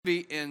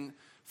Be in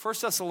 1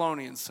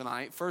 Thessalonians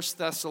tonight, 1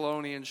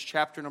 Thessalonians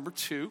chapter number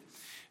 2,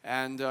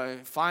 and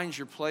find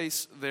your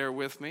place there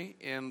with me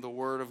in the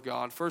Word of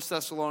God. 1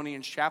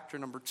 Thessalonians chapter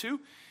number 2,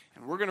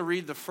 and we're going to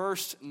read the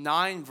first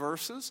 9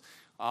 verses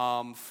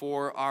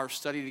for our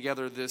study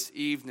together this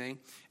evening.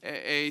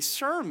 A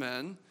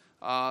sermon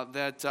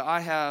that I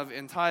have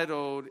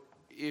entitled,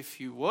 if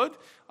you would,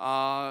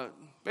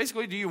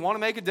 basically, do you want to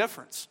make a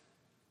difference?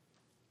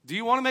 Do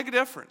you want to make a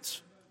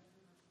difference?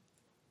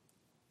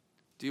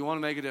 Do you want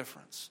to make a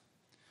difference?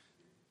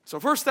 So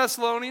 1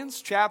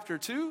 Thessalonians chapter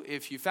 2,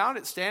 if you found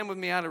it, stand with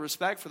me out of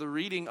respect for the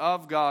reading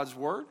of God's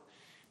Word.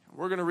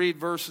 We're going to read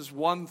verses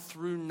 1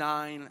 through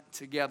 9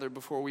 together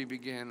before we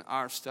begin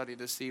our study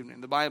this evening.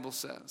 The Bible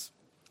says,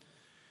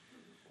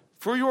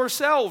 "For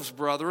yourselves,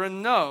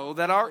 brethren, know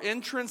that our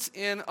entrance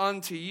in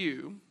unto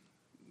you,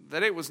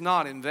 that it was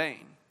not in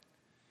vain.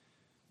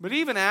 But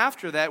even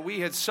after that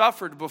we had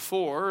suffered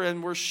before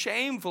and were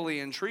shamefully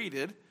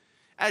entreated,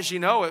 as you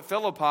know, at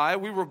Philippi,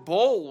 we were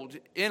bold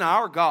in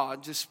our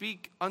God to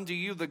speak unto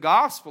you the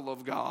gospel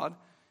of God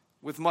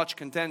with much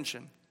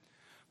contention.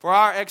 For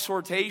our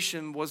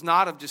exhortation was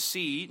not of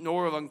deceit,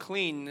 nor of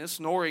uncleanness,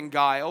 nor in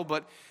guile,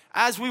 but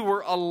as we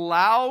were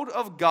allowed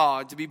of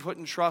God to be put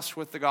in trust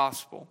with the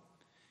gospel.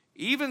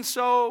 Even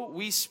so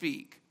we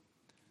speak,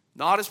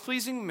 not as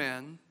pleasing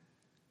men,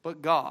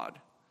 but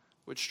God,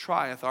 which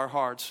trieth our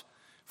hearts.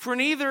 For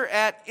neither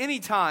at any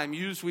time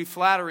use we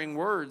flattering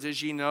words,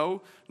 as ye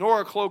know, nor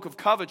a cloak of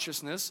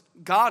covetousness,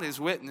 God is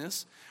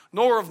witness,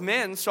 nor of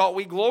men sought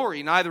we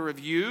glory, neither of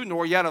you,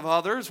 nor yet of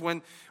others,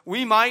 when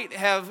we might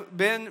have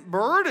been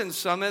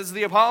burdensome as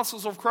the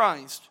apostles of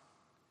Christ.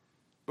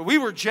 But we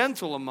were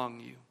gentle among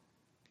you,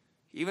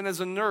 even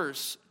as a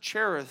nurse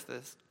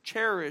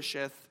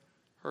cherisheth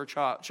her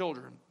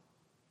children.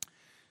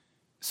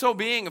 So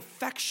being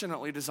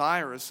affectionately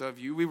desirous of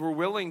you, we were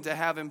willing to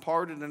have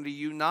imparted unto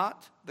you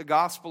not the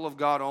gospel of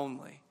God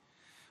only,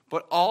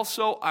 but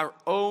also our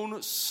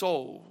own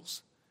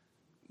souls,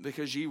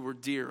 because ye were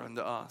dear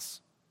unto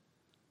us.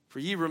 For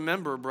ye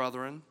remember,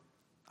 brethren,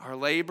 our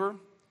labor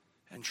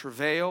and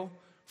travail,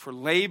 for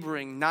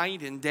laboring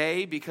night and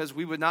day, because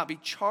we would not be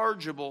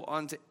chargeable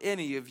unto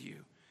any of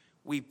you.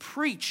 We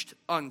preached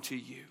unto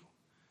you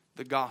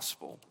the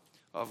gospel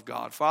of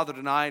God." Father,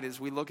 tonight as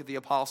we look at the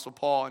Apostle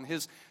Paul and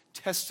his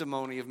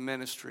testimony of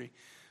ministry,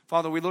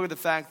 Father, we look at the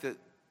fact that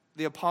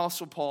the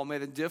Apostle Paul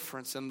made a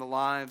difference in the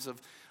lives of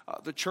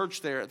the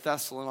church there at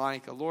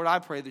Thessalonica. Lord, I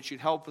pray that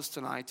you'd help us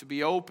tonight to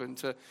be open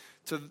to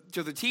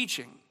the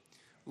teaching,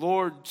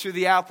 Lord, to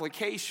the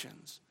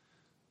applications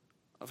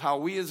of how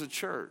we as a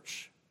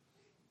church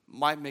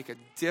might make a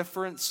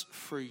difference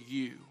for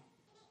you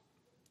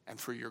and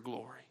for your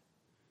glory.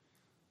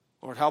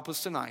 Lord, help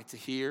us tonight to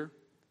hear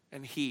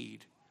and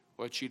heed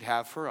what you'd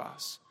have for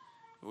us.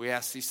 We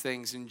ask these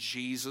things in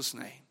Jesus'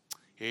 name.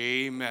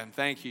 Amen.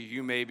 Thank you.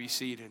 You may be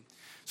seated.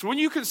 So when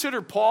you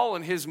consider Paul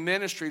and his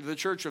ministry to the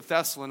church of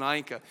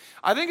Thessalonica,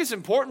 I think it's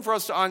important for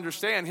us to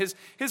understand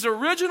his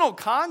original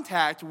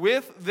contact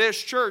with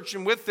this church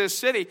and with this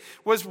city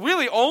was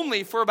really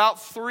only for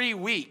about 3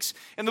 weeks.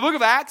 In the book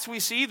of Acts,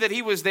 we see that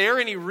he was there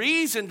and he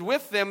reasoned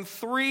with them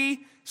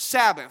 3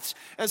 Sabbaths.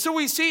 And so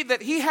we see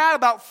that he had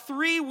about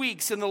 3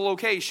 weeks in the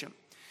location.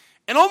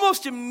 And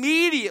almost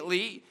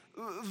immediately,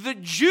 the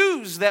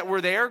Jews that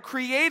were there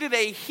created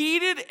a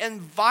heated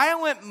and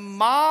violent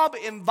mob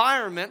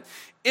environment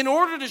in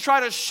order to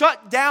try to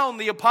shut down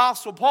the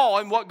Apostle Paul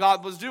and what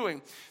God was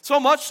doing. So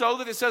much so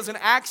that it says in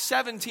Acts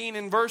 17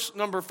 in verse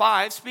number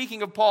 5,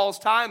 speaking of Paul's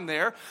time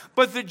there,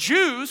 "But the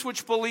Jews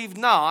which believed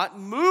not,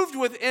 moved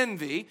with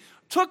envy,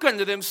 took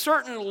unto them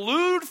certain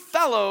lewd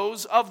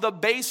fellows of the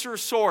baser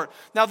sort."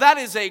 Now that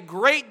is a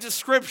great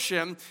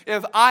description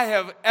if I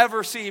have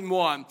ever seen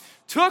one.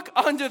 "Took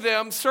unto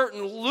them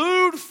certain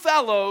lewd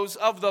fellows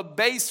of the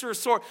baser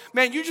sort."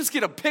 Man, you just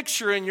get a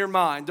picture in your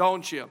mind,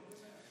 don't you?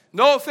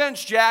 No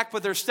offense, Jack,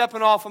 but they're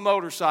stepping off of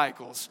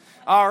motorcycles.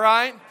 All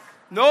right?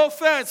 No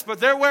offense, but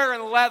they're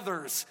wearing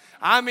leathers.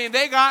 I mean,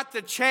 they got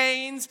the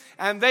chains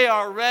and they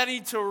are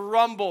ready to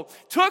rumble.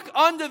 "Took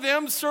unto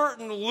them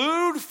certain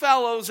lewd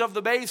fellows of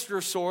the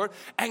baser sort,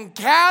 and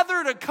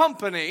gathered a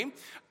company,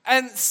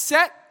 and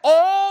set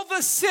all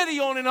the city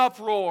on an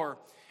uproar,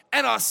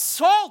 and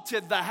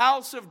assaulted the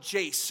house of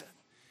Jason,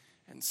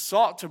 and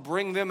sought to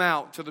bring them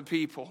out to the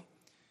people."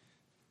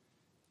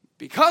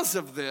 Because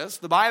of this,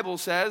 the Bible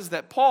says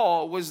that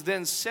Paul was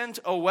then sent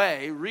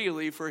away,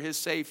 really, for his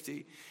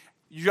safety.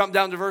 You jump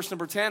down to verse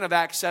number 10 of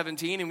Acts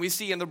 17, and we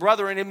see, "And the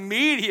brethren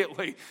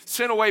immediately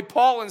sent away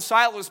Paul and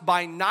Silas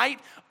by night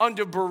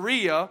unto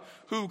Berea,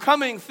 who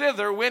coming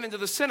thither went into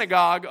the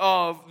synagogue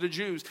of the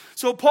Jews."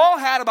 So Paul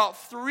had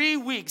about 3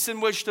 weeks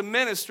in which to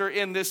minister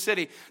in this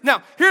city.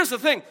 Now, here's the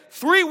thing.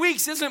 3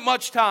 weeks isn't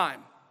much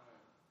time,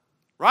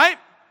 right?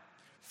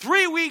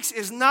 3 weeks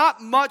is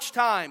not much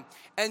time.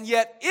 And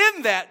yet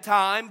in that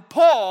time,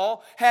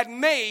 Paul had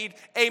made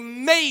a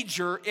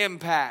major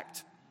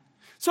impact.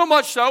 So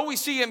much so, we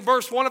see in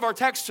verse 1 of our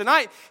text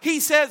tonight, he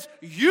says,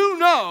 "You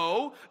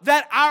know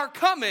that our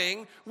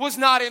coming was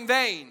not in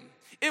vain."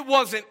 It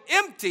wasn't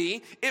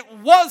empty. It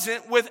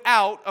wasn't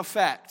without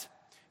effect.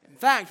 In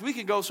fact, we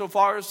can go so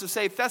far as to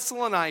say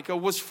Thessalonica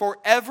was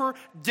forever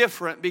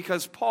different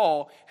because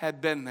Paul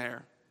had been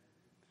there.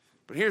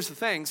 But here's the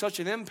thing, such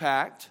an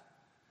impact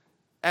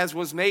as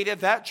was made at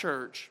that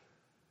church,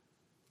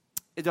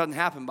 it doesn't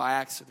happen by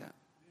accident.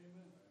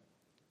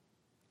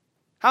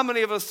 How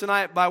many of us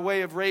tonight, by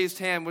way of raised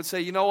hand, would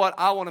say, you know what,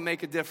 I want to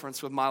make a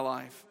difference with my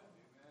life.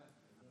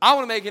 I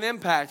want to make an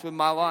impact with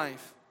my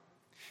life.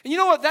 And you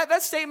know what,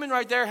 that statement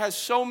right there has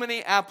so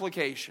many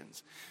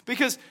applications.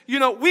 Because,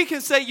 we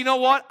can say, you know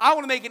what, I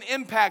want to make an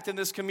impact in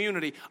this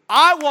community.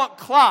 I want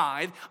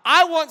Clyde,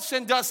 I want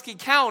Sandusky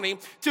County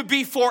to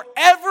be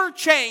forever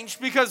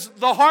changed because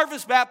the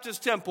Harvest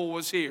Baptist Temple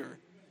was here.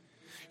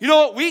 You know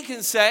what, we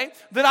can say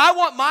that I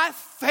want my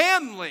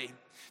family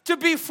to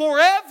be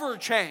forever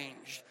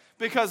changed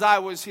because I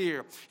was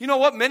here. You know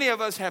what? Many of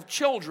us have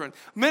children.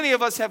 Many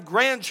of us have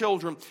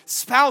grandchildren,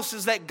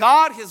 spouses that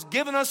God has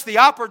given us the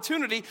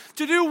opportunity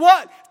to do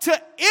what?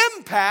 To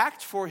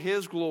impact for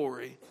His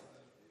glory.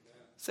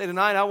 Say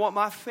tonight, I want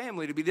my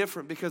family to be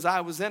different because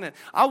I was in it.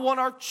 I want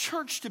our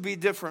church to be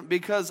different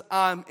because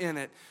I'm in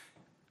it.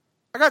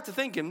 I got to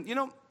thinking,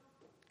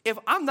 if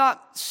I'm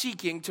not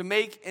seeking to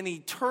make an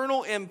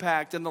eternal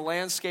impact in the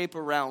landscape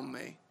around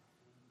me,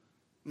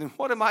 then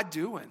what am I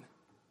doing?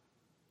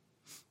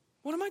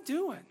 What am I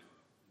doing?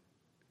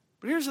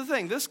 But here's the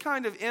thing. This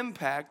kind of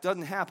impact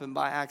doesn't happen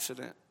by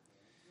accident.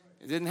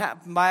 It didn't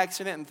happen by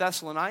accident in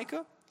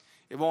Thessalonica.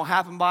 It won't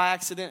happen by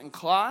accident in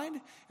Clyde.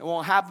 It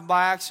won't happen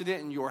by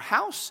accident in your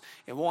house.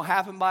 It won't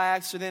happen by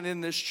accident in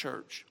this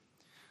church.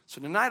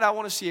 So tonight I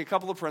want to see a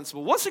couple of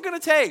principles. What's it going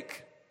to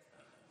take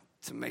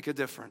to make a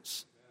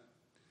difference?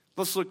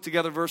 Let's look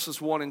together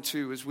verses 1 and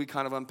 2 as we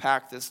kind of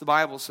unpack this. The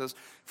Bible says,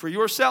 "For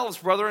yourselves,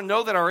 brethren,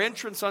 know that our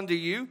entrance unto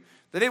you,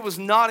 that it was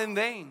not in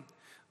vain.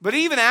 But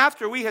even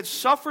after we had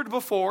suffered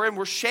before and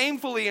were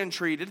shamefully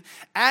entreated,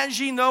 as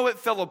ye know at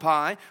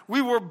Philippi,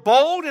 we were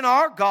bold in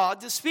our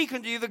God to speak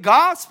unto you the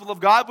gospel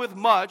of God with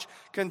much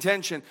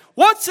contention."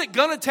 What's it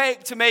going to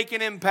take to make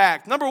an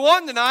impact? Number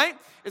one tonight,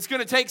 it's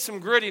going to take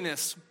some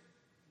grittiness.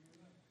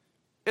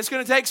 It's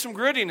going to take some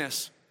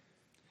grittiness.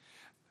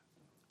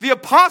 The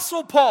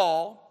Apostle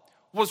Paul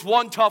was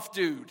one tough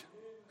dude.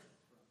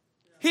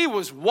 He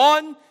was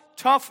one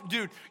tough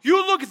dude.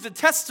 You look at the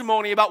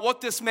testimony about what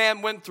this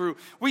man went through.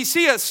 We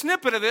see a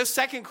snippet of this,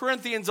 2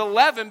 Corinthians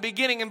 11,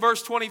 beginning in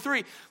verse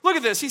 23. Look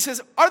at this. He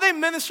says, "Are they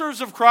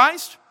ministers of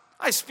Christ?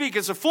 I speak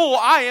as a fool.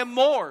 I am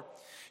more."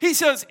 He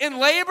says, "In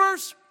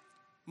labors,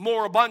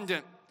 more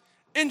abundant.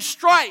 In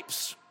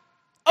stripes,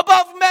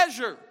 above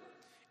measure.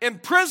 In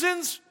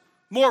prisons,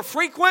 more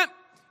frequent.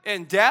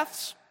 In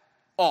deaths,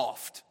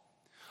 oft.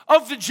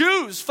 Of the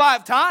Jews,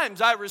 5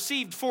 times I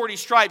received 40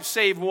 stripes,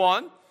 save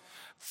one.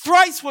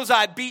 Thrice was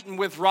I beaten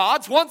with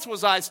rods, once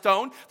was I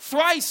stoned,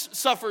 thrice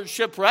suffered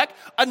shipwreck.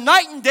 A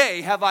night and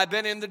day have I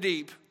been in the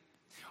deep.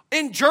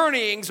 In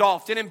journeyings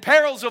often, in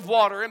perils of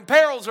water, in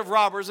perils of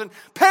robbers, in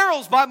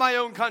perils by my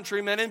own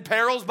countrymen, in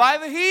perils by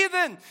the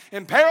heathen,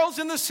 in perils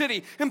in the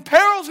city, in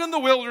perils in the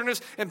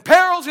wilderness, in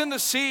perils in the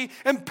sea,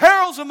 in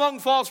perils among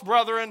false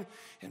brethren,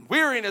 in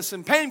weariness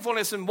and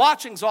painfulness, in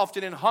watchings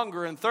often, in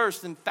hunger and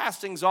thirst, in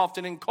fastings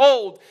often, in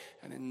cold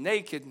and in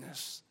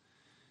nakedness.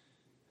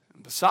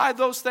 And beside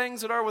those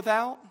things that are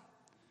without,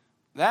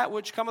 that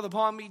which cometh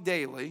upon me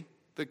daily,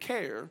 the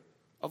care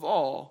of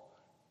all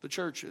the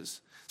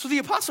churches." So the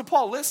Apostle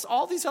Paul lists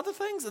all these other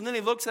things, and then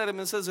he looks at him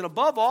and says, and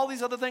above all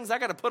these other things, I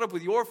got to put up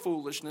with your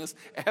foolishness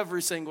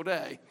every single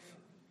day.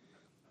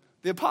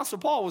 The Apostle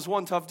Paul was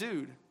one tough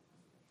dude.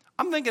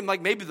 I'm thinking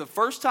like maybe the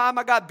first time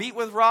I got beat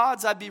with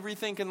rods, I'd be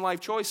rethinking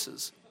life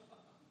choices.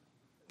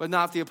 But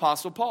not the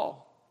Apostle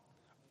Paul.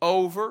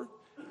 Over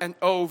and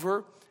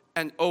over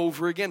and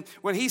over again.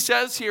 When he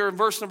says here in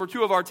verse number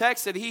 2 of our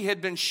text that he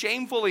had been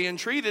shamefully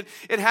entreated,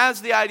 it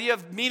has the idea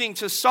of meaning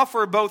to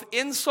suffer both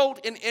insult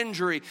and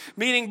injury,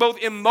 meaning both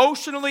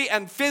emotionally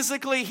and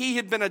physically he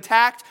had been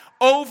attacked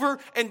over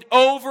and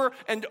over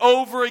and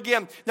over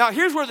again. Now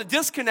here's where the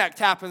disconnect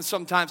happens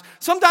sometimes.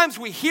 Sometimes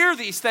we hear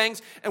these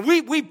things and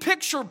we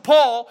picture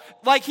Paul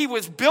like he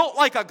was built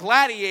like a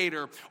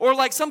gladiator or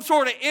like some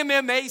sort of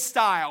MMA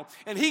style,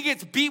 and he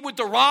gets beat with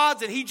the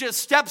rods and he just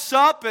steps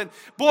up and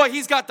boy,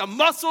 he's got the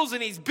muscles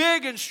and he's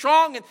big and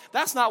strong, and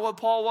that's not what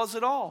Paul was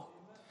at all.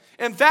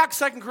 In fact,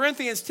 2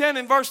 Corinthians 10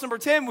 in verse number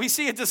 10, we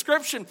see a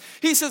description.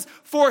 He says,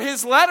 "For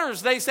his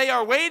letters, they say,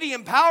 are weighty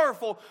and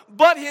powerful,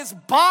 but his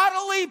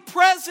bodily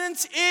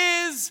presence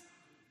is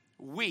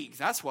weak."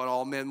 That's what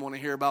all men want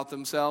to hear about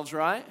themselves,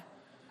 right?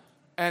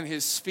 "And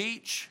his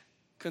speech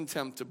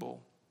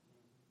contemptible."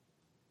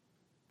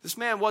 This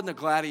man wasn't a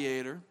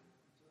gladiator.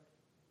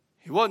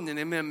 He wasn't an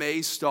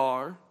MMA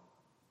star.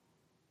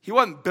 He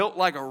wasn't built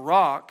like a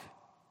rock.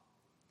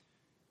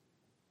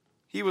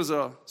 He was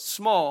a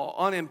small,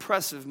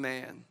 unimpressive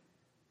man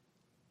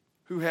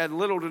who had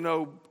little to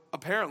no,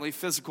 apparently,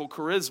 physical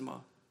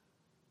charisma.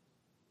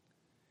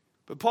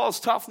 But Paul's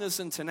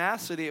toughness and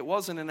tenacity, it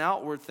wasn't an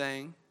outward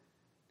thing.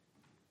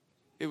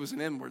 It was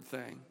an inward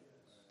thing.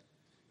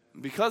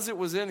 Because it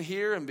was in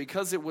here and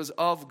because it was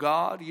of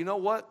God, you know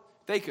what?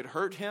 They could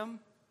hurt him,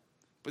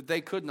 but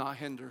they could not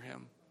hinder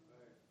him.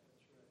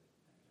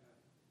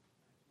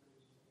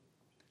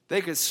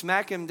 They could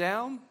smack him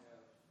down,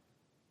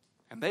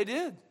 and they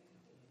did.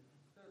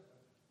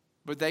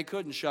 But they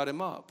couldn't shut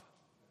him up.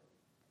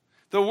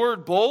 The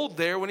word bold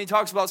there, when he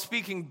talks about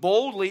speaking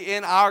boldly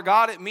in our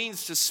God, it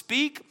means to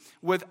speak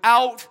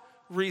without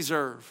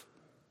reserve.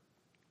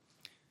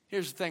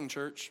 Here's the thing,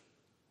 church.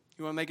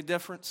 You want to make a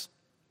difference?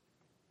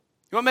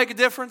 You want to make a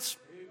difference?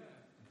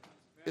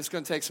 It's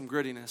going to take some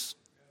grittiness.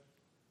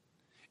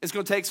 It's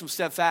going to take some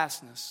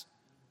steadfastness.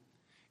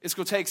 It's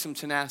going to take some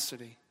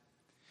tenacity.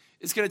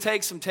 It's going to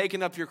take some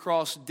taking up your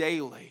cross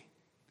daily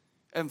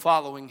and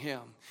following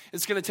him.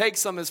 It's going to take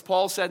some, as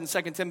Paul said in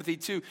 2 Timothy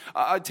 2,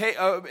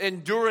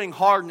 enduring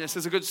hardness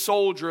as a good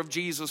soldier of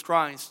Jesus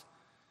Christ.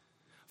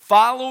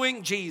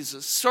 Following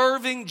Jesus,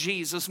 serving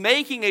Jesus,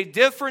 making a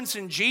difference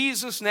in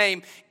Jesus'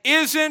 name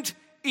isn't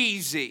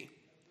easy.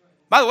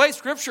 By the way,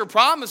 Scripture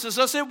promises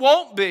us it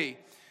won't be.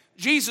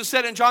 Jesus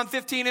said in John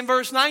 15 and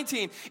verse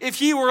 19,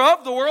 if ye were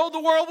of the world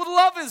would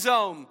love his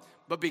own.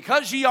 But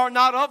because ye are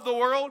not of the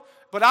world,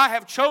 but I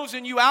have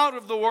chosen you out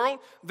of the world,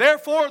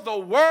 therefore the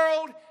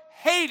world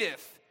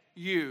hateth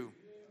you.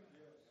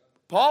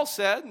 Paul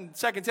said in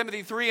 2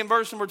 Timothy 3 and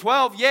verse number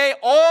 12, yea,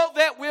 all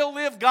that will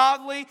live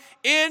godly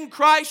in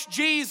Christ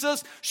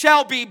Jesus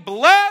shall be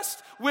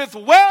blessed with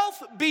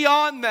wealth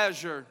beyond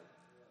measure.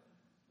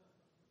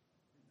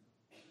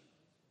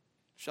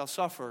 Shall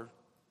suffer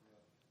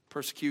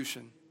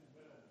persecution.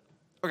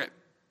 Okay,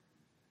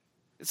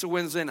 it's a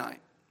Wednesday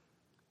night.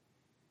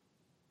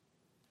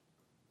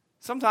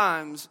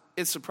 Sometimes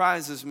it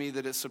surprises me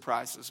that it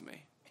surprises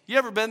me. You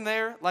ever been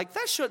there? Like,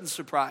 that shouldn't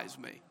surprise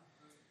me.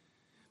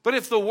 But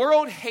if the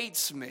world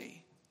hates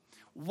me,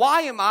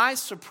 why am I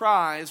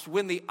surprised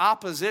when the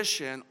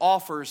opposition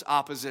offers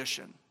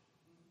opposition?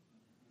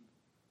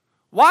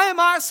 Why am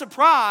I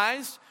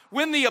surprised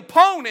when the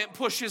opponent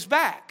pushes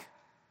back?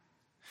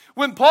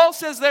 When Paul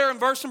says there in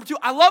verse number 2,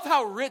 I love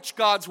how rich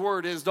God's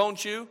word is,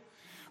 don't you?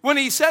 When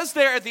he says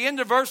there at the end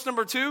of verse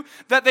number 2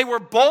 that they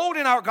were bold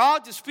in our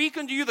God to speak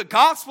unto you the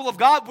gospel of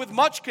God with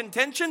much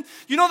contention.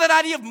 You know that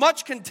idea of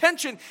much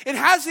contention? It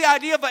has the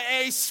idea of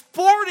a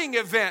sporting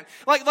event.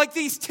 Like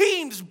these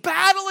teams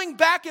battling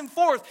back and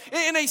forth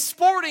in a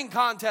sporting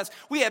contest.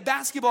 We had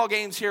basketball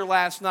games here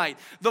last night.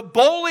 The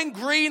Bowling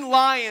Green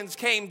Lions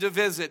came to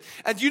visit.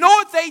 And you know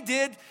what they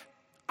did?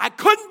 I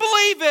couldn't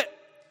believe it.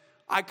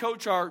 I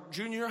coach our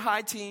junior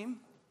high team.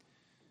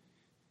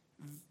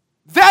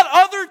 That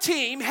other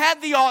team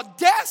had the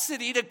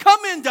audacity to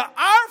come into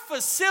our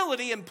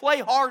facility and play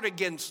hard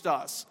against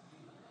us.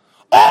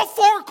 All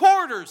 4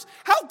 quarters.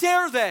 How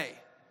dare they?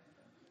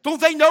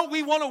 Don't they know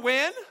we want to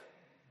win?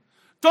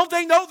 Don't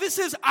they know this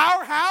is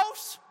our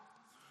house?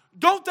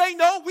 Don't they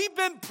know we've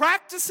been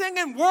practicing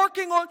and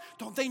working on?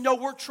 Don't they know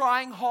we're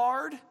trying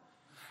hard?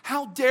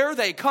 How dare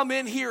they come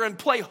in here and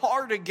play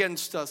hard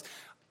against us?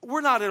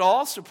 We're not at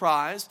all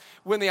surprised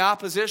when the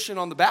opposition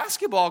on the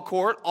basketball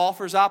court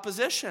offers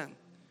opposition.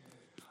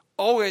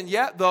 Oh, and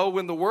yet, though,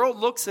 when the world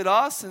looks at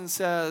us and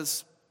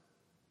says,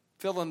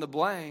 fill in the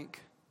blank,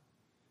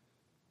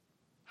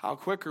 how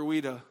quick are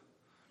we to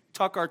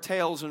tuck our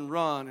tails and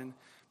run and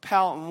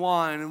pout and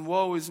whine and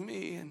woe is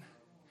me? And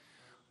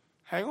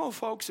hang on,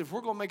 folks, if we're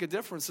going to make a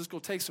difference, it's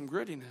going to take some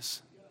grittiness.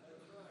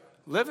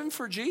 Living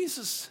for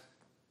Jesus.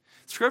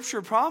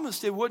 Scripture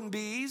promised it wouldn't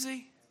be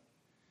easy.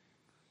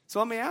 So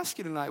let me ask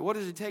you tonight, what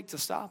does it take to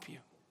stop you?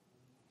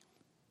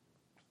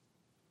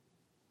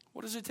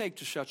 What does it take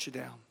to shut you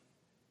down?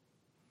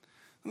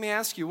 Let me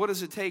ask you, what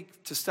does it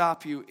take to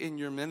stop you in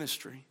your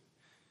ministry?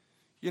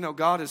 You know,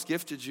 God has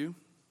gifted you.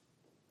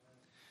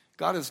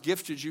 God has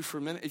gifted you for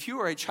ministry. If you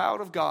are a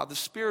child of God, the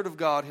Spirit of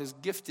God has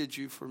gifted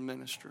you for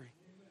ministry.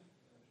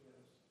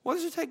 What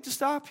does it take to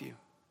stop you?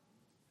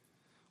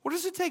 What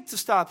does it take to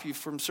stop you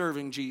from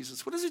serving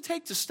Jesus? What does it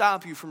take to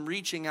stop you from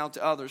reaching out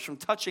to others, from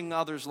touching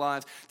others'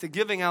 lives, to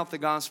giving out the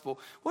gospel?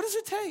 What does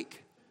it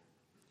take?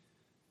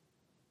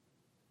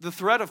 The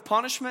threat of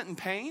punishment and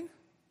pain?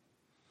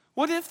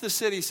 What if the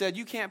city said,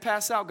 you can't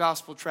pass out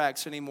gospel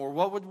tracts anymore?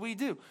 What would we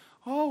do?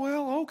 Oh,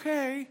 well,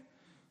 okay.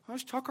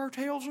 Let's tuck our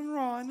tails and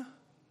run.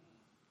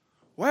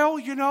 Well,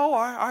 you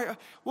know,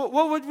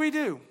 what would we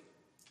do?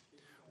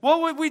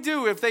 What would we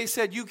do if they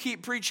said, you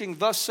keep preaching,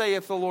 thus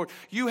saith the Lord?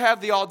 You have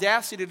the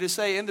audacity to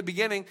say, in the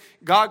beginning,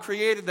 God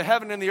created the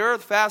heaven and the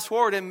earth. Fast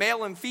forward, and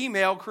male and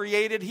female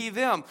created he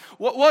them.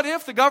 What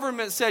if the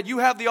government said, you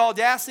have the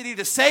audacity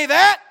to say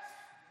that?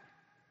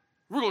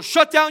 We're going to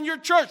shut down your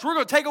church. We're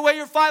going to take away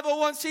your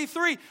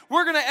 501c3.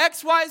 We're going to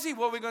X, Y, Z.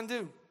 What are we going to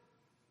do?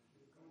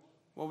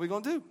 What are we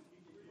going to do?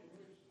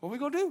 What are we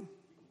going to do?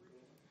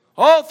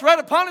 Oh, threat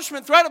of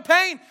punishment, threat of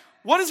pain.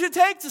 What does it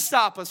take to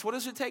stop us? What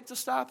does it take to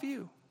stop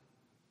you?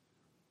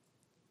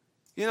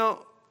 You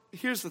know,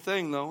 here's the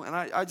thing, though,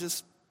 and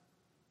this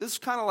is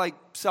kind of like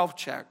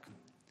self-check.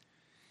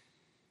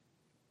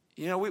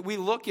 You know, we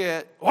look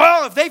at,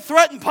 well, if they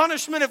threaten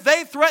punishment, if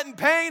they threaten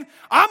pain,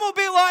 I'm going to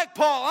be like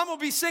Paul. I'm going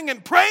to be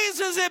singing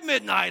praises at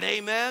midnight,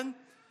 amen.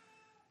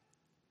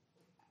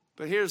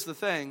 But here's the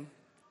thing.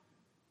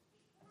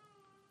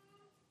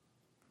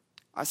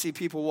 I see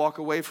people walk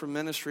away from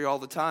ministry all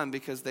the time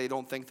because they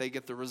don't think they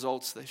get the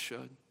results they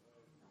should.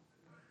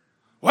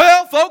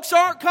 Well, folks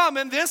aren't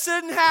coming. This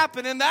isn't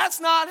happening. That's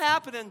not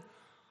happening.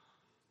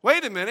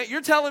 Wait a minute.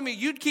 You're telling me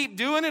you'd keep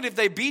doing it if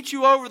they beat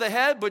you over the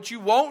head, but you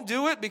won't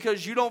do it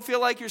because you don't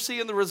feel like you're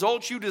seeing the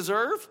results you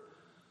deserve?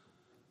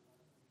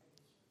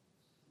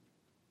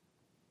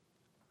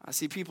 I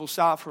see people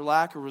stop for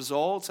lack of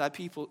results.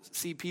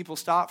 See people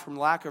stop from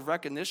lack of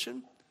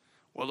recognition.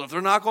 Well, if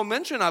they're not going to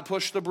mention I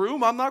pushed the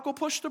broom, I'm not going to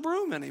push the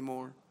broom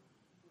anymore.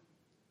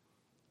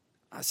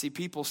 I see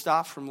people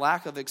stop from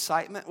lack of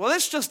excitement. Well,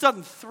 this just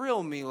doesn't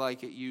thrill me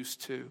like it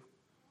used to.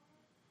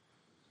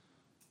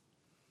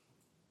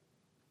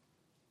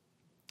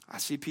 I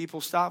see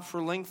people stop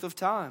for length of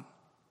time.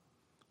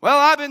 Well,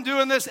 I've been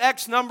doing this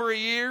X number of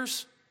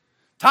years.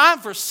 Time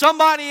for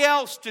somebody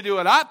else to do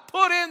it. I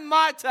put in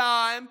my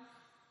time.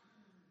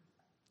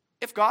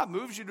 If God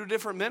moves you to a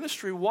different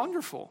ministry,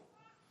 wonderful.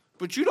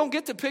 But you don't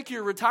get to pick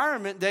your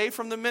retirement day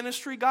from the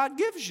ministry God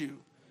gives you.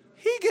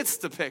 He gets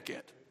to pick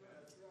it.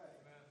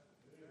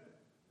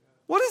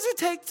 What does it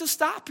take to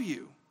stop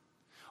you?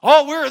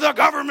 Oh, the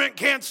government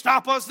can't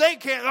stop us. They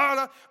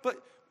can't. But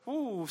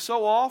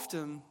so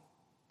often,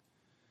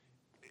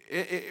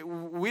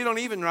 we don't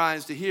even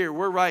rise to here.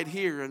 We're right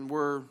here, and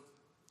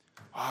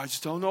I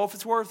just don't know if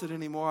it's worth it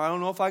anymore. I don't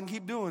know if I can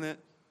keep doing it.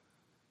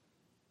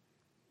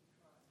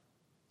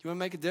 Do you want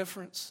to make a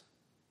difference?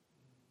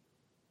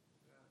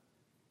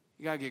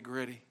 You got to get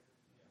gritty.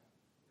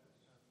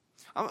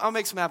 I'll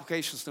make some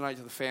applications tonight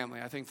to the family.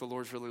 I think the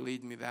Lord's really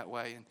leading me that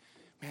way. And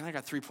man, I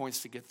got 3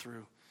 points to get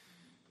through.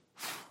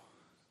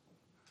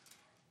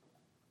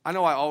 I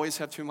know I always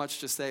have too much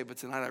to say, but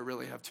tonight I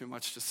really have too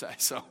much to say.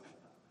 So,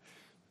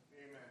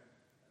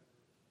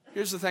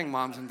 here's the thing,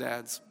 moms and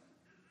dads.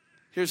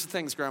 Here's the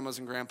things, grandmas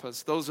and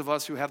grandpas. Those of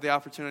us who have the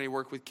opportunity to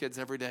work with kids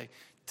every day,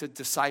 to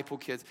disciple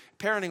kids.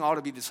 Parenting ought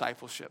to be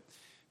discipleship.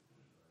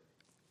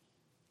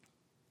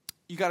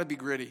 You got to be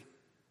gritty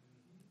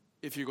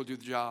if you go do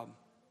the job.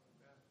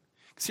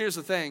 Because here's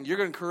the thing. You're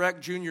going to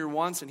correct Junior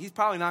once, and he's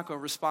probably not going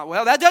to respond.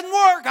 Well, that doesn't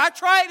work. I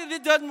tried it.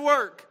 It doesn't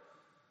work.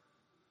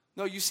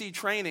 No, you see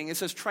training. It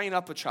says train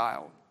up a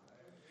child.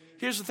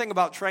 Here's the thing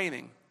about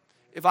training.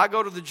 If I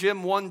go to the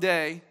gym one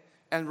day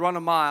and run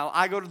a mile,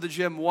 I go to the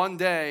gym one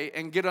day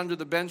and get under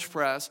the bench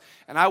press,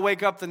 and I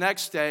wake up the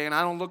next day and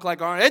I don't look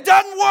like Arnold. It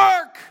doesn't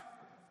work.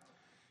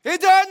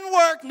 It doesn't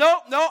work.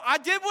 No, I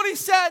did what he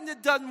said and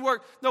it doesn't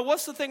work. No,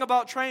 what's the thing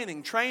about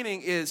training?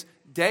 Training is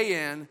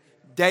day in,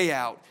 day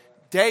out.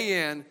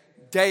 Day in,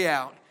 day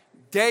out.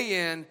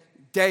 Day in,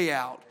 day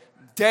out.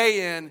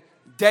 Day in,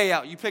 day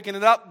out. You picking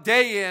it up?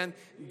 Day in,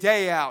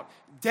 day out.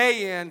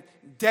 Day in,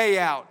 day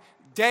out.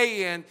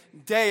 Day in,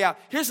 day out.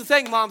 Here's the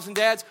thing, moms and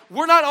dads.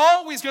 We're not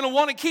always going to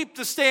want to keep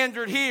the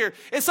standard here.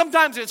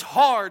 Sometimes it's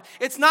hard.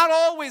 It's not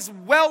always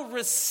well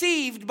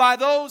received by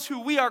those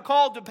who we are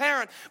called to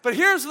parent. But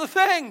here's the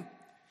thing.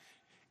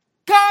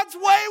 God's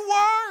way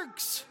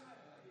works.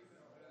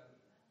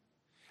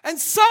 And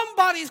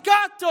somebody's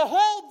got to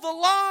hold the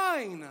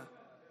line.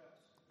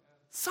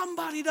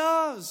 Somebody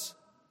does.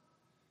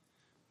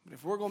 But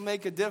if we're going to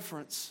make a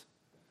difference,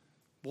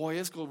 boy,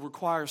 it's going to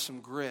require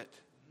some grit.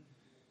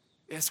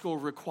 It's going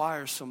to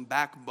require some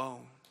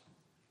backbone.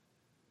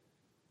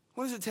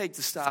 What does it take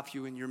to stop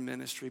you in your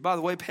ministry? By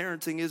the way,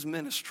 parenting is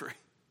ministry.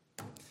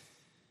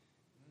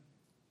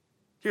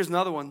 Here's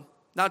another one.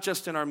 Not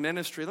just in our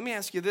ministry. Let me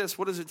ask you this.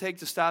 What does it take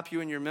to stop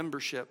you in your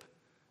membership?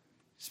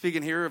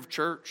 Speaking here of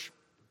church.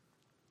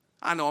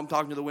 I know I'm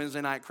talking to the Wednesday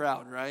night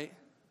crowd, right?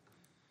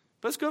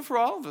 But it's good for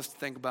all of us to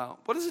think about.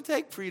 What does it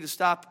take for you to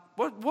stop?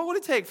 What would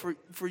it take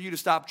for you to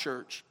stop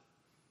church?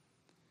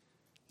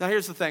 Now,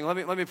 here's the thing.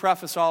 Let me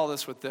preface all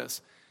this with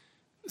this.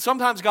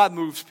 Sometimes God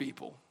moves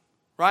people,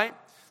 right?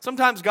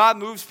 Sometimes God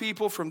moves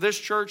people from this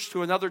church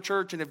to another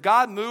church, and if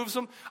God moves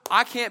them,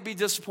 I can't be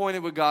disappointed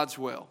with God's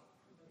will.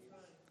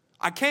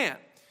 I can't.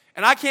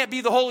 And I can't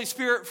be the Holy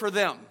Spirit for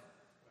them.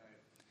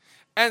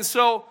 And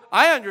so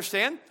I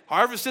understand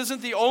Harvest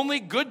isn't the only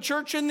good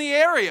church in the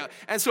area.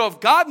 And so if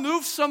God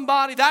moves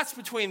somebody, that's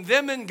between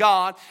them and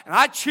God, and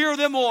I cheer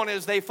them on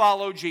as they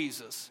follow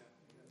Jesus.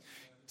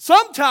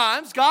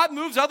 Sometimes God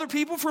moves other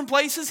people from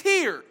places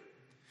here.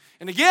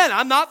 And again,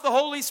 I'm not the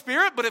Holy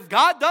Spirit, but if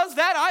God does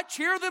that, I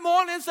cheer them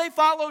on as they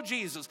follow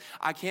Jesus.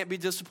 I can't be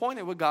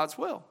disappointed with God's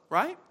will,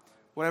 right?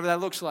 Whatever that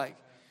looks like.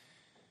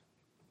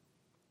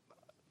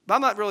 But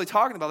I'm not really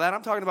talking about that.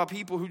 I'm talking about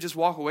people who just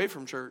walk away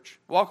from church,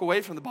 walk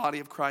away from the body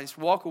of Christ,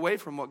 walk away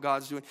from what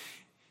God's doing.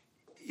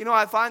 You know,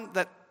 I find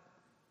that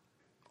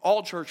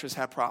all churches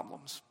have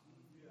problems.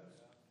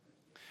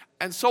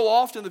 And so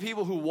often the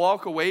people who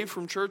walk away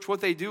from church, what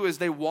they do is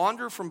they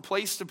wander from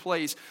place to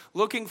place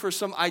looking for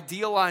some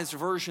idealized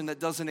version that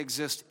doesn't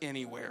exist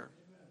anywhere.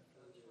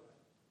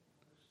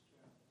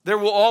 There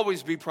will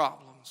always be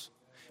problems.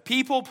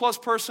 People plus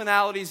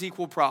personalities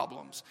equal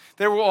problems.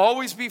 There will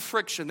always be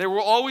friction. There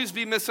will always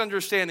be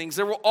misunderstandings.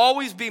 There will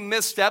always be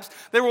missteps.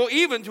 There will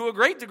even, to a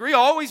great degree,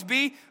 always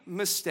be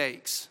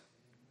mistakes.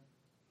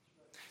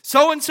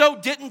 So-and-so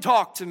didn't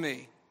talk to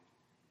me.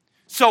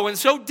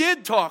 So-and-so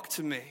did talk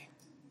to me.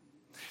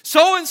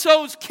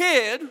 So-and-so's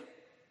kid,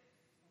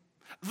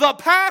 the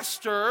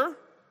pastor.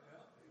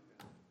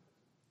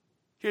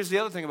 Here's the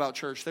other thing about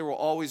church. There will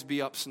always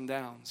be ups and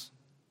downs.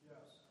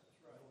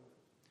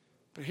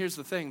 But here's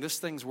the thing. This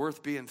thing's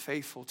worth being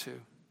faithful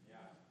to.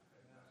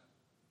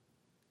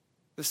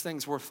 This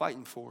thing's worth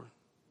fighting for.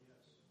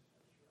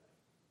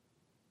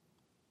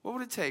 What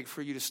would it take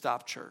for you to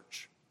stop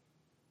church?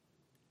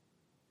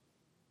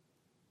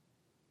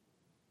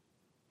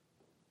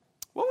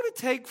 What would it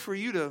take for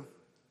you to...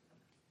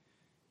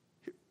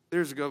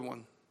 There's a good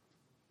one.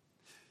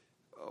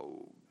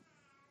 Oh,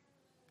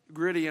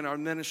 gritty in our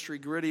ministry,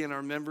 gritty in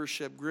our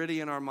membership,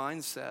 gritty in our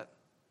mindset.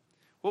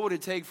 What would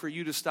it take for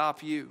you to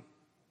stop you?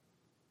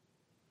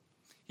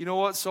 You know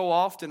what? So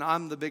often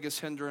I'm the biggest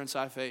hindrance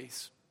I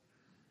face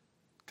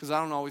because I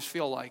don't always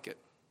feel like it.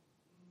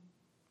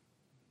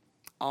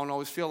 I don't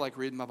always feel like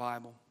reading my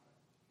Bible.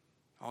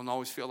 I don't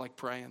always feel like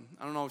praying.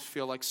 I don't always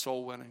feel like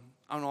soul winning.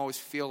 I don't always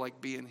feel like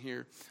being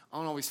here. I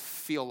don't always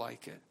feel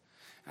like it.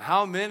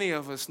 How many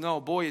of us know,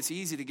 boy, it's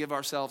easy to give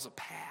ourselves a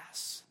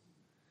pass.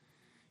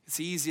 It's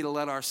easy to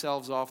let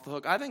ourselves off the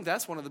hook. I think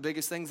that's one of the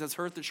biggest things that's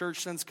hurt the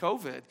church since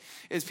COVID,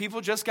 is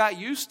people just got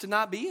used to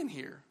not being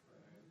here.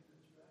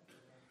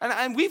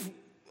 And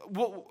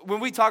when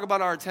we talk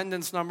about our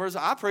attendance numbers,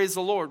 I praise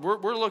the Lord.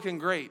 We're looking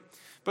great.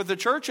 But the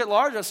church at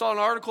large, I saw an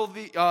article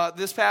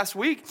this past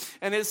week,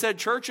 and it said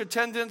church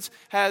attendance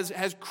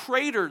has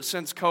cratered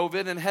since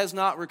COVID and has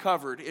not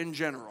recovered in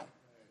general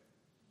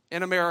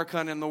in America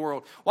and in the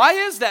world. Why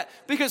is that?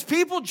 Because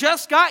people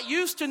just got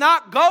used to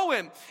not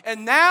going.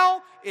 And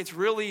now it's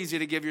real easy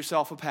to give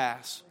yourself a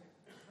pass.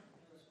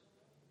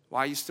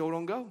 Why you still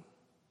don't go?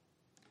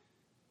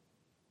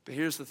 But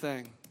here's the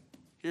thing.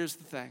 Here's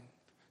the thing.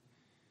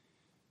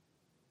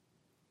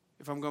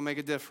 If I'm going to make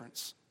a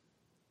difference,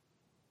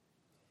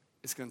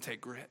 it's going to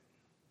take grit.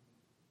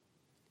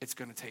 It's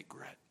going to take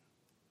grit.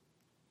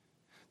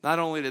 Not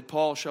only did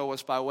Paul show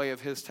us by way of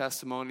his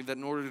testimony that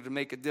in order to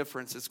make a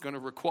difference, it's going to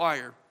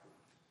require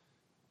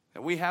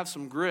that we have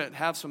some grit,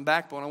 have some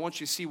backbone. I want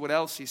you to see what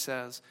else he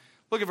says.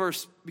 Look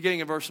at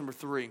beginning of verse number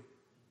 3.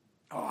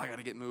 Oh, I got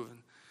to get moving.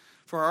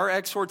 For our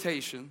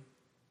exhortation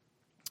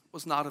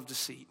was not of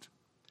deceit,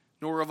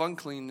 nor of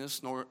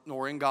uncleanness,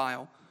 nor in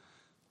guile.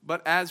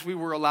 But as we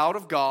were allowed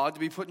of God to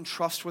be put in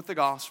trust with the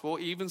gospel,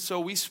 even so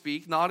we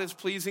speak, not as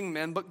pleasing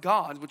men, but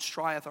God, which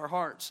trieth our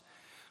hearts.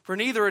 For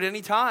neither at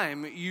any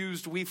time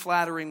used we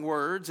flattering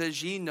words,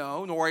 as ye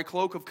know, nor a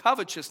cloak of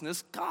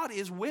covetousness. God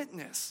is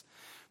witness.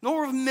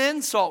 Nor of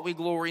men sought we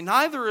glory,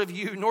 neither of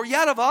you, nor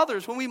yet of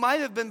others, when we might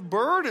have been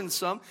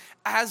burdensome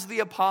as the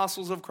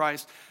apostles of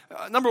Christ.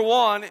 Number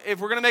one, if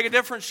we're going to make a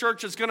difference,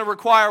 church, it's going to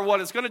require what?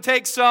 It's going to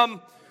take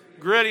some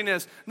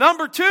grittiness.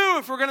 Number two,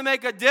 if we're going to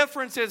make a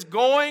difference, it's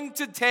going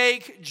to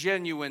take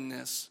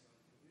genuineness.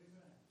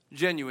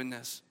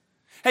 Genuineness.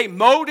 Hey,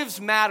 motives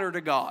matter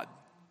to God.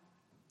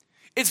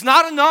 It's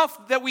not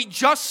enough that we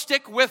just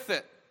stick with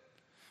it,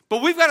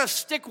 but we've got to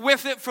stick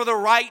with it for the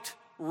right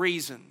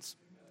reasons.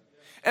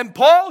 And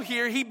Paul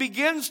here, he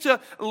begins to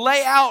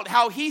lay out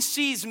how he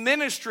sees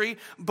ministry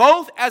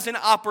both as an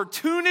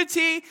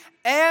opportunity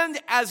and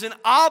as an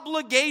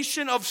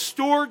obligation of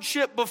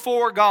stewardship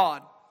before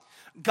God.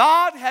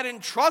 God had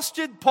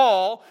entrusted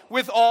Paul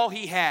with all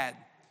he had.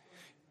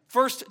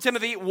 1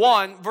 Timothy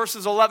 1,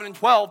 verses 11 and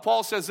 12,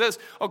 Paul says this,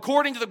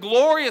 according to the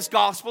glorious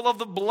gospel of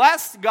the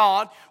blessed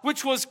God,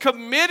 which was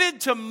committed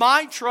to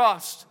my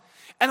trust.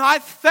 And I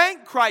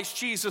thank Christ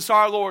Jesus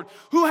our Lord,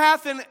 who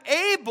hath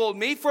enabled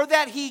me, for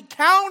that he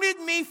counted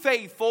me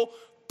faithful,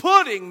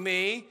 putting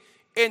me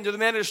into the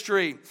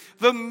ministry.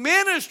 The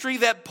ministry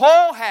that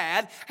Paul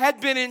had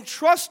been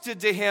entrusted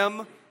to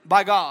him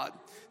by God.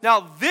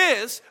 Now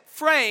this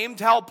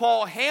framed how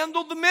Paul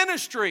handled the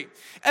ministry.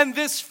 And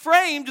this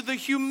framed the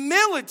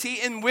humility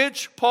in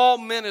which Paul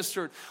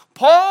ministered.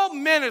 Paul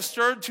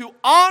ministered to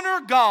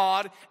honor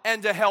God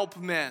and to help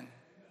men.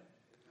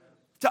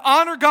 To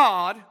honor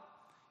God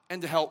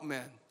and to help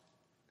men.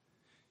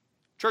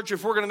 Church,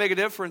 if we're going to make a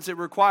difference, it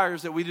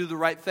requires that we do the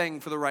right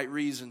thing for the right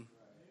reason.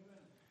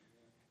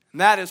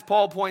 And that, as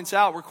Paul points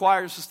out,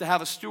 requires us to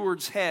have a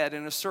steward's head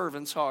and a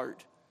servant's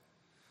heart.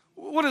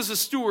 What is a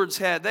steward's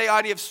head? The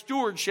idea of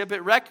stewardship,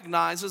 it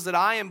recognizes that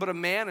I am but a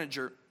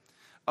manager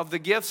of the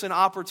gifts and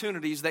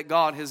opportunities that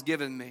God has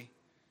given me.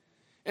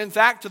 In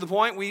fact, to the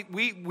point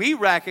we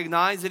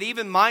recognize that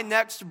even my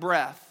next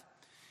breath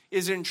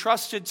is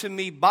entrusted to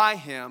me by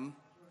Him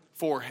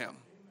for Him.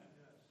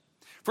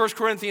 1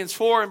 Corinthians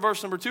 4 and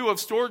verse number 2 of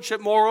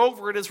stewardship,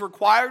 moreover, it is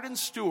required in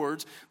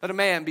stewards that a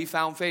man be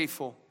found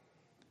faithful.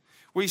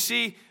 We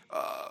see,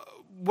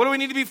 what do we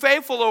need to be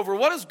faithful over?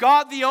 What is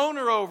God the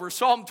owner over?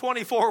 Psalm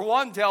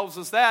 24:1 tells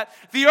us that.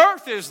 The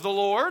earth is the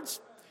Lord's,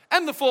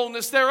 and the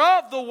fullness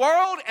thereof, the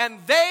world, and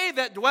they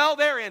that dwell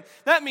therein.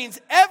 That means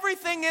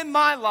everything in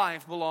my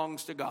life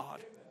belongs to God.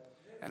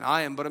 And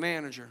I am but a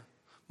manager.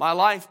 My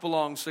life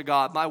belongs to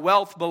God. My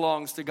wealth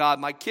belongs to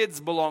God. My kids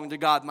belong to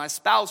God. My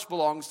spouse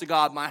belongs to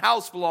God. My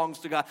house belongs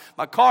to God.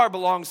 My car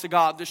belongs to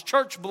God. This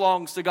church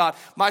belongs to God.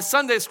 My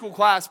Sunday school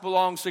class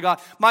belongs to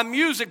God. My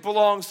music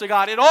belongs to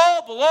God. It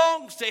all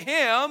belongs to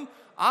Him.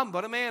 I'm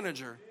but a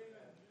manager.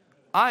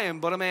 I am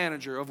but a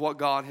manager of what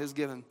God has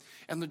given.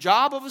 And the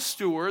job of a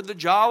steward, the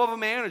job of a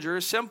manager,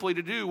 is simply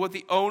to do what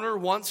the owner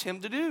wants him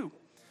to do.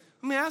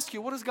 Let me ask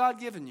you, what has God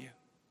given you?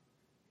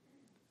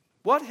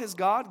 What has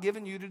God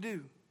given you to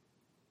do?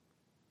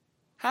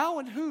 How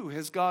and who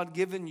has God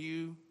given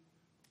you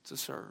to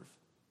serve?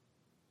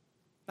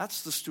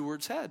 That's the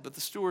steward's head. But the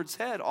steward's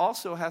head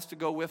also has to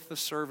go with the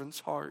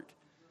servant's heart.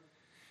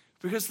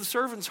 Because the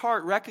servant's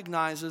heart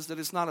recognizes that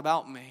it's not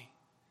about me.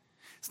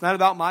 It's not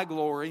about my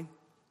glory.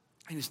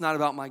 And it's not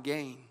about my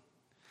gain.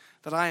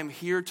 That I am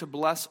here to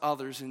bless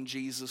others in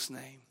Jesus'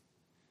 name.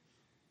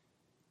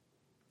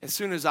 As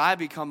soon as I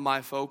become my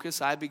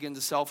focus, I begin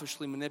to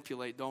selfishly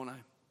manipulate, don't I?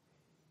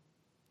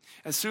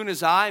 As soon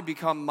as I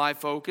become my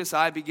focus,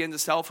 I begin to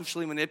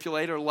selfishly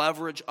manipulate or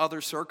leverage other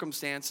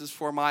circumstances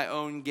for my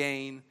own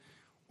gain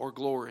or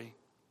glory.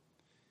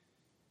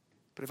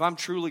 But if I'm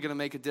truly going to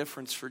make a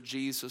difference for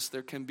Jesus,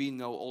 there can be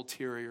no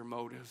ulterior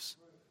motives.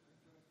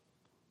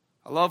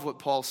 I love what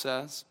Paul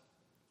says.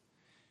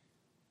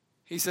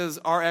 He says,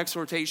 our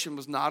exhortation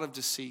was not of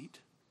deceit.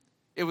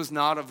 It was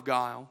not of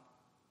guile.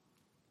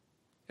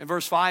 In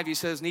verse 5, he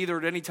says, neither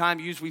at any time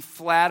use we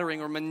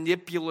flattering or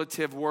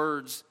manipulative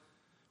words.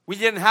 We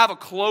didn't have a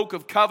cloak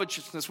of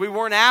covetousness. We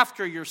weren't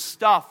after your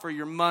stuff or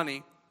your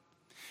money.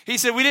 He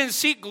said, we didn't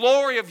seek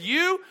glory of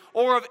you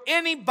or of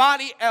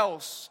anybody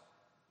else.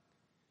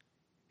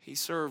 He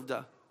served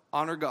to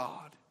honor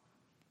God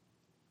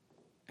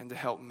and to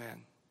help men.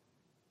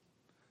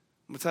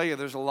 I'm going to tell you,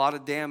 there's a lot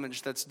of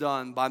damage that's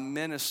done by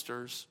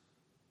ministers.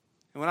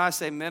 And when I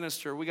say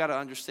minister, we got to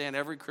understand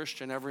every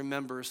Christian, every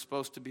member is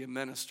supposed to be a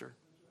minister.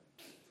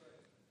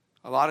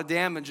 A lot of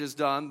damage is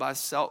done by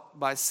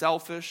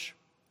selfish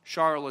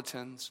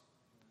charlatans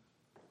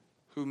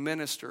who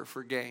minister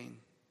for gain,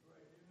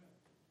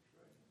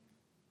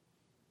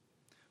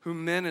 who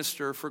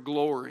minister for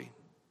glory,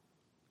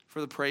 for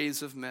the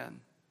praise of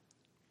men,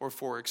 or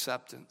for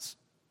acceptance.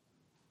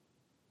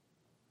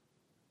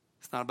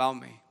 It's not about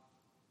me.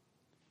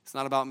 It's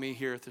not about me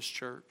here at this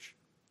church.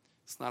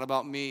 It's not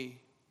about me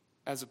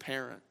as a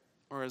parent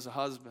or as a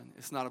husband.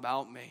 It's not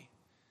about me.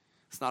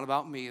 It's not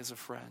about me as a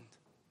friend.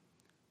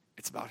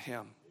 It's about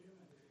Him.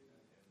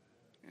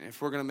 And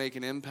if we're going to make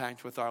an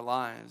impact with our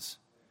lives,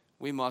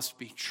 we must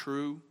be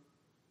true,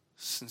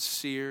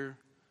 sincere,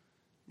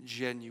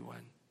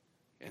 genuine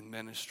in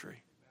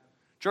ministry.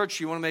 Church,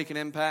 do you want to make an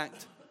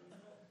impact?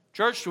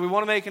 Church, do we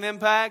want to make an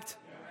impact?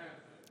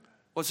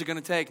 What's it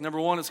going to take? Number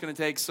one, it's going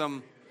to take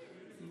some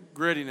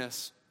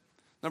grittiness.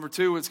 Number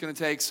two, it's going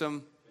to take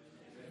some,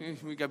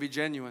 we got to be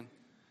genuine.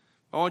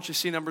 I want you to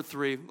see number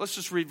three. Let's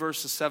just read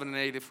verses 7 and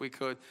 8 if we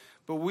could.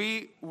 But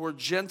we were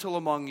gentle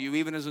among you,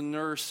 even as a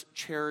nurse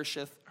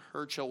cherisheth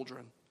her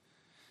children.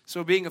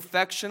 So being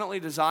affectionately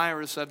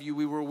desirous of you,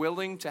 we were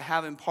willing to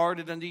have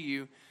imparted unto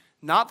you,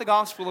 not the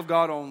gospel of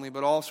God only,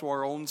 but also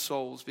our own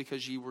souls,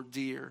 because ye were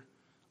dear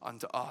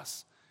unto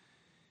us.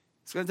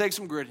 It's going to take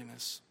some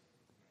grittiness.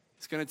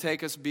 It's going to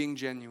take us being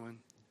genuine.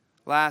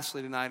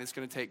 Lastly tonight, it's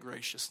going to take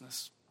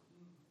graciousness.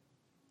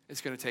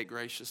 It's going to take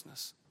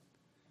graciousness.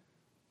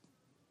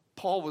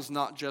 Paul was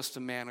not just a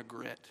man of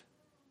grit.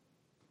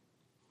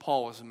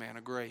 Paul was a man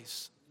of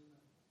grace.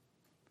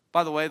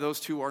 By the way,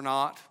 those two are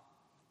not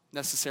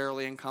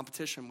necessarily in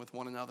competition with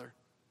one another.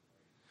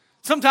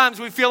 Sometimes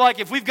we feel like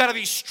if we've got to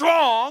be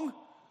strong,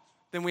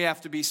 then we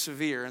have to be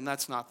severe, and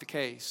that's not the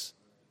case.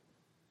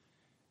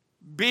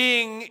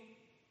 Being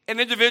an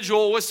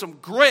individual with some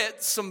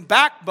grit, some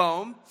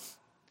backbone,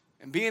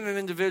 and being an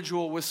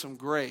individual with some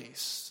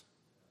grace,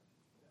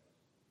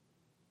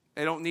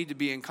 they don't need to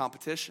be in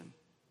competition.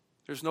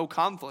 There's no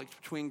conflict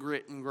between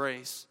grit and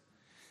grace.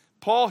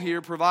 Paul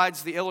here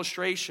provides the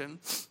illustration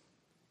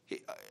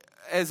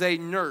as a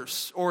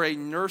nurse or a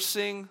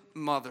nursing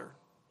mother.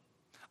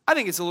 I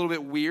think it's a little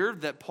bit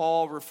weird that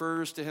Paul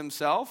refers to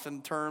himself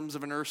in terms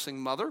of a nursing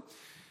mother.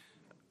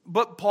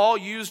 But Paul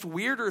used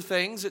weirder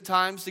things at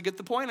times to get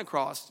the point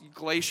across.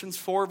 Galatians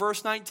 4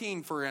 verse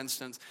 19, for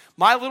instance.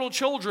 My little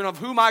children, of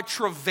whom I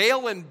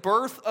travail in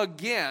birth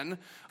again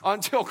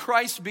until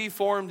Christ be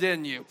formed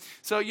in you.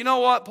 So you know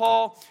what,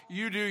 Paul?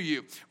 You do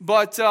you.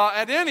 But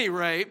at any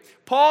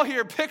rate, Paul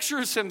here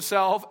pictures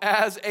himself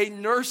as a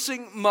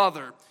nursing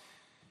mother.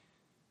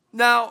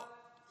 Now,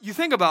 you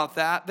think about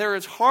that. There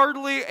is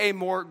hardly a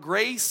more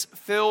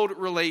grace-filled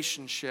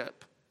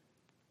relationship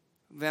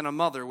than a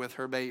mother with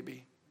her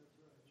baby.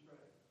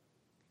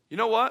 You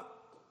know what?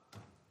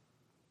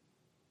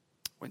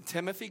 When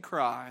Timothy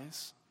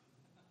cries,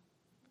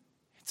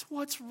 it's,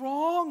 what's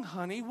wrong,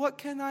 honey? What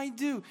can I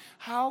do?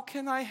 How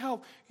can I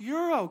help?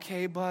 You're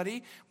okay,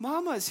 buddy.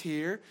 Mama's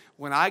here.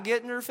 When I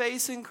get in her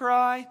face and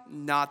cry,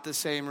 not the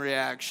same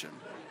reaction.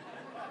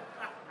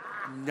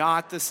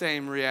 Not the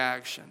same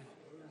reaction.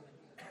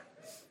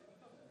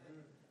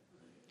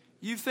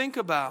 You think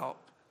about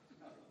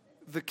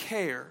the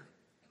care,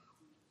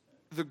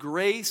 the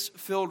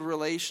grace-filled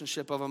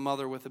relationship of a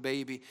mother with a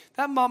baby.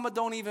 That mama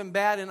don't even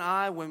bat an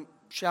eye when,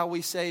 shall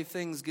we say,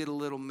 things get a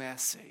little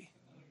messy.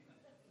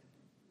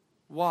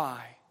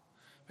 Why?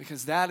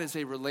 Because that is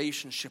a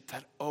relationship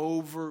that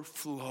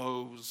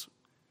overflows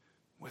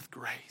with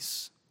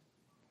grace.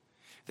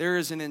 There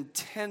is an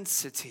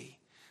intensity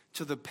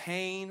to the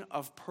pain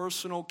of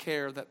personal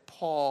care that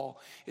Paul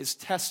is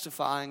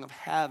testifying of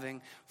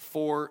having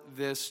for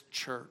this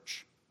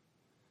church.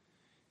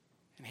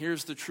 And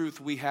here's the truth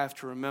we have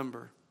to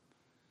remember.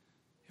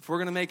 If we're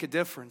going to make a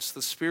difference,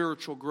 the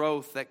spiritual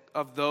growth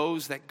of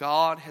those that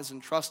God has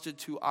entrusted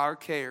to our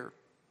care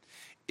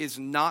is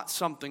not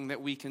something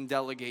that we can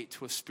delegate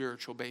to a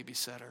spiritual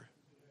babysitter.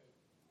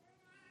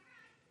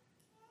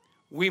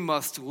 We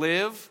must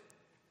live,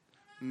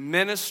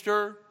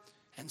 minister,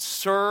 and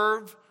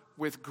serve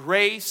with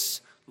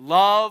grace,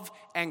 love,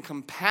 and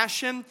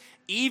compassion,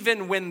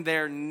 even when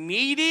they're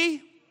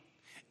needy,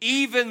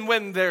 even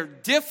when they're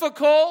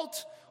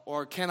difficult,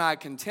 or can I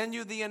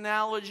continue the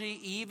analogy,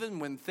 even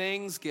when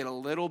things get a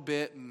little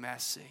bit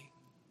messy.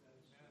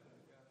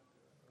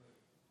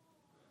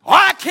 Oh,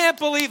 I can't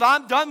believe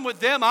I'm done with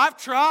them. I've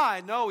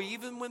tried. No,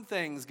 even when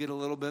things get a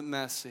little bit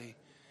messy.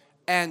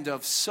 And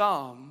of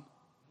some,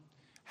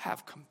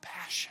 have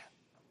compassion,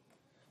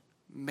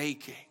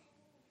 making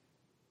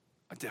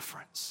a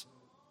difference.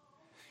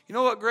 You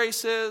know what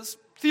grace is?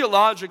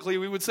 Theologically,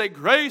 we would say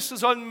grace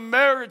is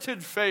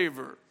unmerited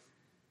favor.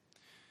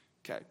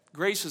 Okay,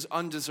 grace is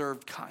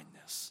undeserved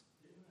kindness.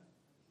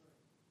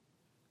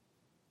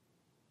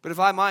 But if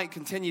I might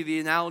continue the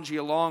analogy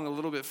along a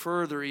little bit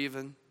further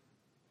even,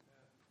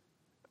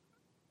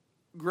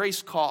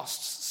 grace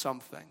costs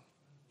something.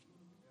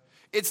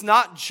 It's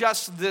not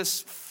just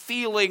this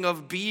feeling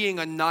of being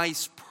a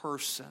nice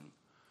person.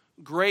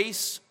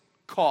 Grace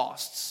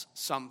costs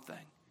something.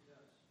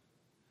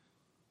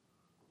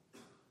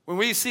 When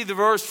we see the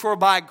verse, for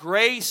by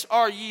grace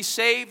are ye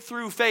saved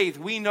through faith,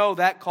 we know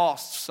that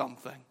costs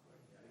something.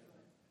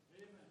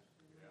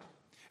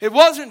 It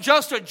wasn't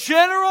just a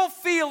general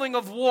feeling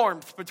of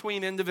warmth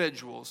between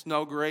individuals.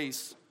 No,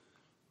 grace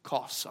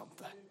costs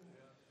something.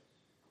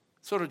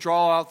 So to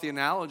draw out the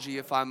analogy,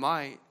 if I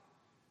might,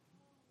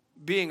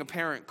 being a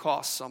parent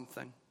costs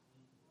something.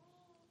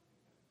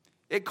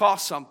 It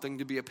costs something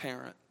to be a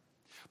parent.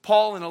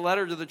 Paul, in a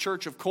letter to the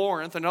church of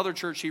Corinth, another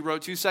church he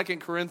wrote to, 2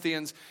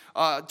 Corinthians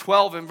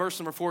 12 and verse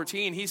number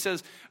 14, he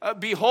says,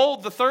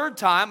 behold, the third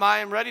time I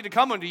am ready to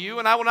come unto you,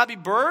 and I will not be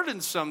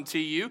burdensome to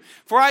you,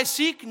 for I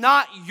seek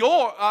not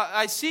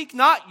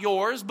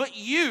yours, but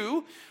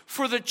you.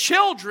 For the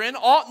children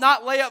ought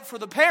not lay up for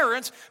the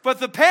parents,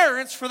 but the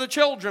parents for the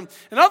children.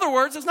 In other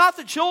words, it's not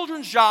the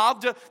children's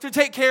job to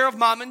take care of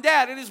mom and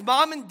dad. It is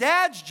mom and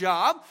dad's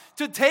job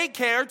to take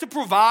care, to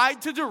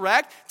provide, to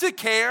direct, to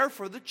care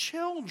for the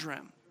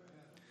children.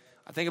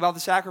 I think about the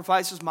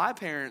sacrifices my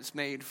parents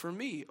made for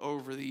me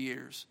over the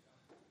years.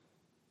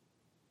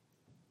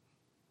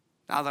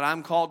 Now that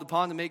I'm called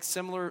upon to make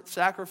similar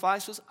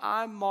sacrifices,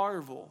 I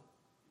marvel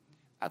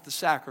at the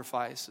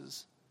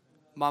sacrifices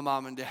my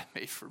mom and dad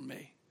made for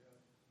me.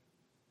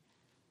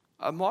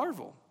 I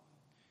marvel.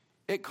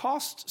 It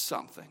costs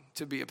something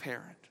to be a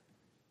parent.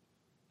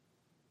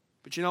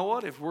 But you know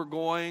what? If we're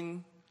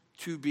going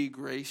to be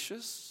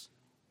gracious,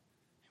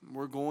 and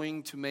we're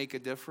going to make a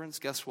difference,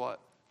 guess what?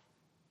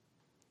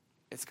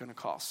 It's going to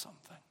cost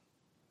something.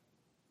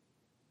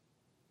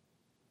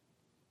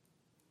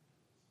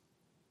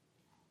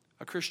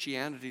 A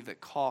Christianity that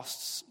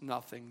costs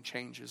nothing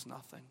changes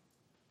nothing.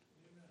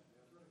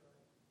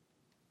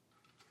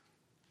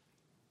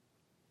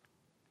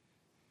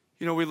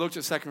 You know, we looked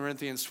at 2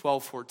 Corinthians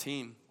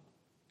 12:14.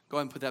 Go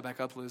ahead and put that back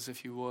up, Liz,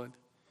 if you would.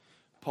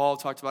 Paul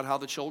talked about how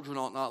the children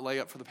ought not lay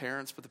up for the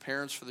parents, but the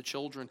parents for the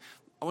children.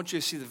 I want you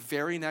to see the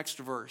very next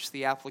verse,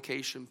 the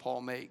application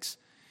Paul makes.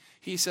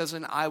 He says,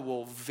 and I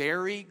will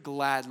very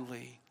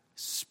gladly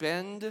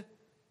spend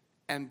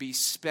and be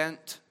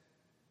spent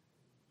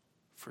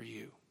for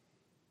you.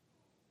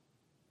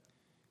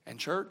 And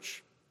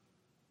church,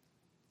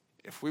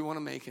 if we want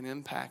to make an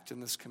impact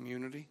in this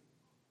community,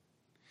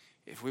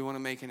 if we want to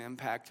make an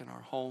impact in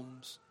our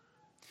homes,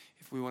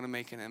 if we want to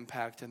make an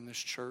impact in this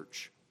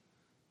church,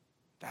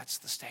 that's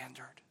the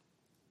standard.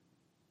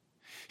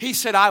 He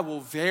said, I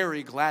will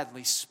very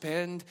gladly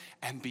spend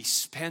and be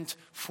spent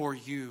for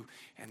you.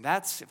 And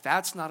if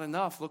that's not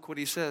enough, look what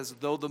he says.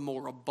 Though the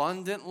more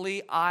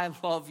abundantly I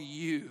love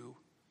you,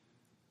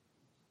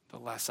 the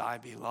less I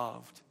be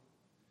loved.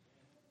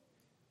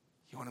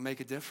 You want to make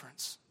a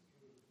difference?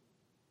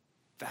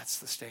 That's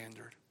the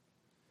standard.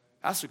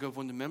 That's a good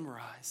one to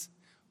memorize.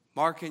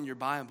 Mark in your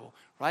Bible.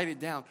 Write it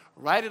down.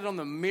 Write it on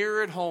the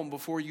mirror at home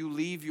before you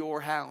leave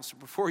your house or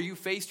before you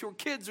face your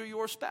kids or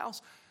your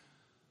spouse.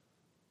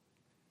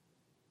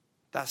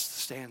 That's the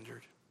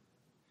standard.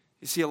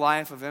 You see, a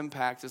life of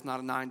impact is not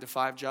a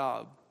 9-to-5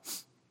 job.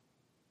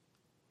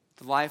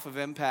 The life of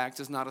impact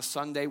is not a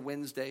Sunday,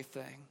 Wednesday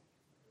thing.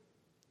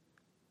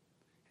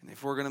 And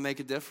if we're going to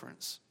make a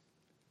difference,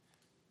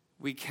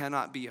 we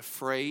cannot be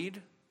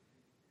afraid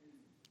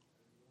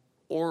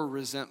or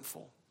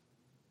resentful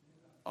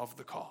of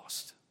the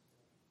cost.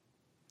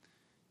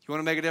 You want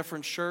to make a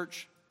difference,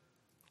 church?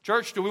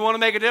 Church, do we want to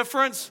make a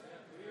difference?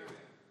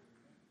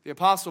 The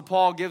Apostle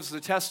Paul gives the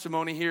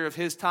testimony here of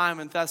his time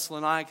in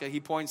Thessalonica. He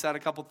points out a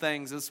couple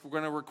things. This is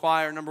going to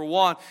require, number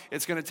one,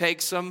 it's going to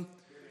take some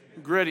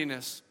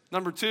grittiness.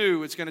 Number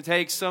two, it's going to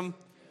take some.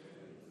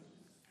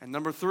 And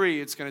number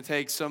three, it's going to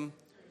take some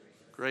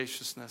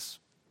graciousness.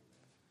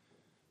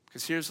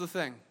 Because here's the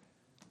thing.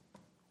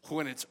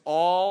 When it's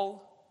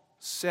all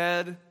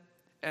said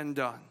and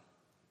done,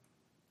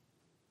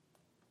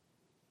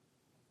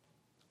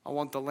 I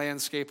want the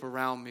landscape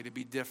around me to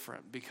be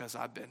different because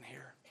I've been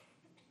here.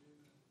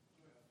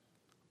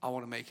 I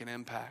want to make an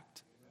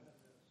impact.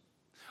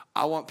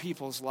 I want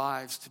people's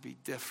lives to be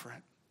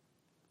different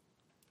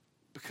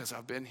because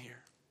I've been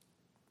here.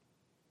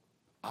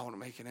 I want to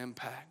make an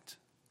impact.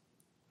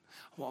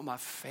 I want my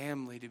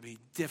family to be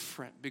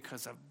different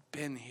because I've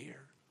been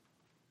here.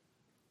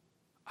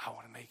 I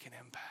want to make an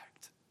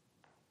impact.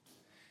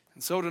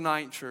 And so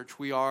tonight, church,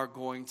 we are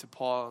going to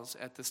pause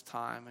at this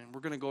time and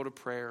we're going to go to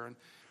prayer. And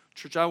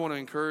church, I want to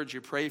encourage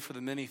you, pray for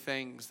the many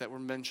things that were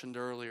mentioned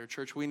earlier.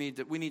 Church, we need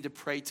to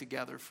pray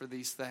together for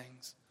these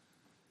things.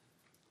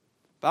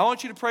 But I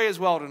want you to pray as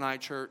well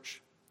tonight,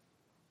 church.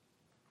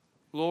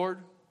 Lord,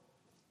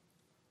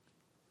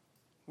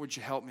 would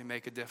you help me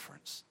make a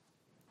difference?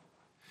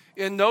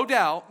 And no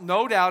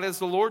doubt, as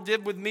the Lord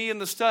did with me in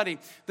the study,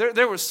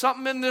 there was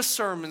something in this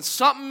sermon,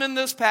 something in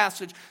this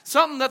passage,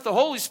 something that the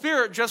Holy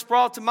Spirit just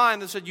brought to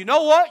mind that said, you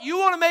know what? You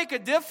want to make a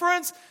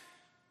difference?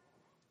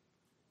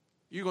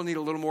 You're going to need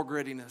a little more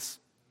grittiness.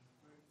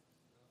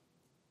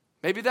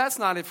 Maybe that's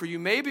not it for you.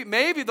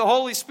 Maybe the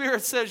Holy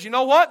Spirit says, you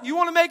know what? You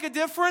want to make a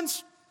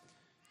difference?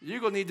 You're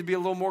going to need to be a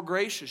little more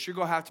gracious. You're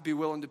going to have to be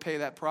willing to pay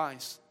that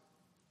price.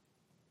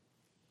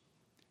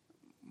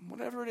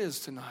 Whatever it is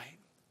tonight,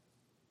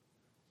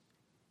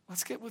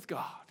 let's get with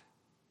God.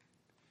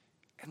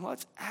 And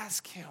let's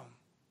ask Him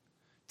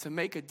to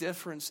make a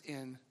difference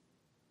in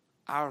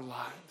our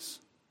lives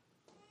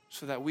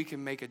so that we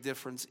can make a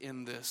difference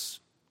in this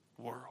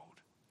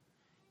world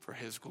for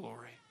His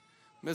glory.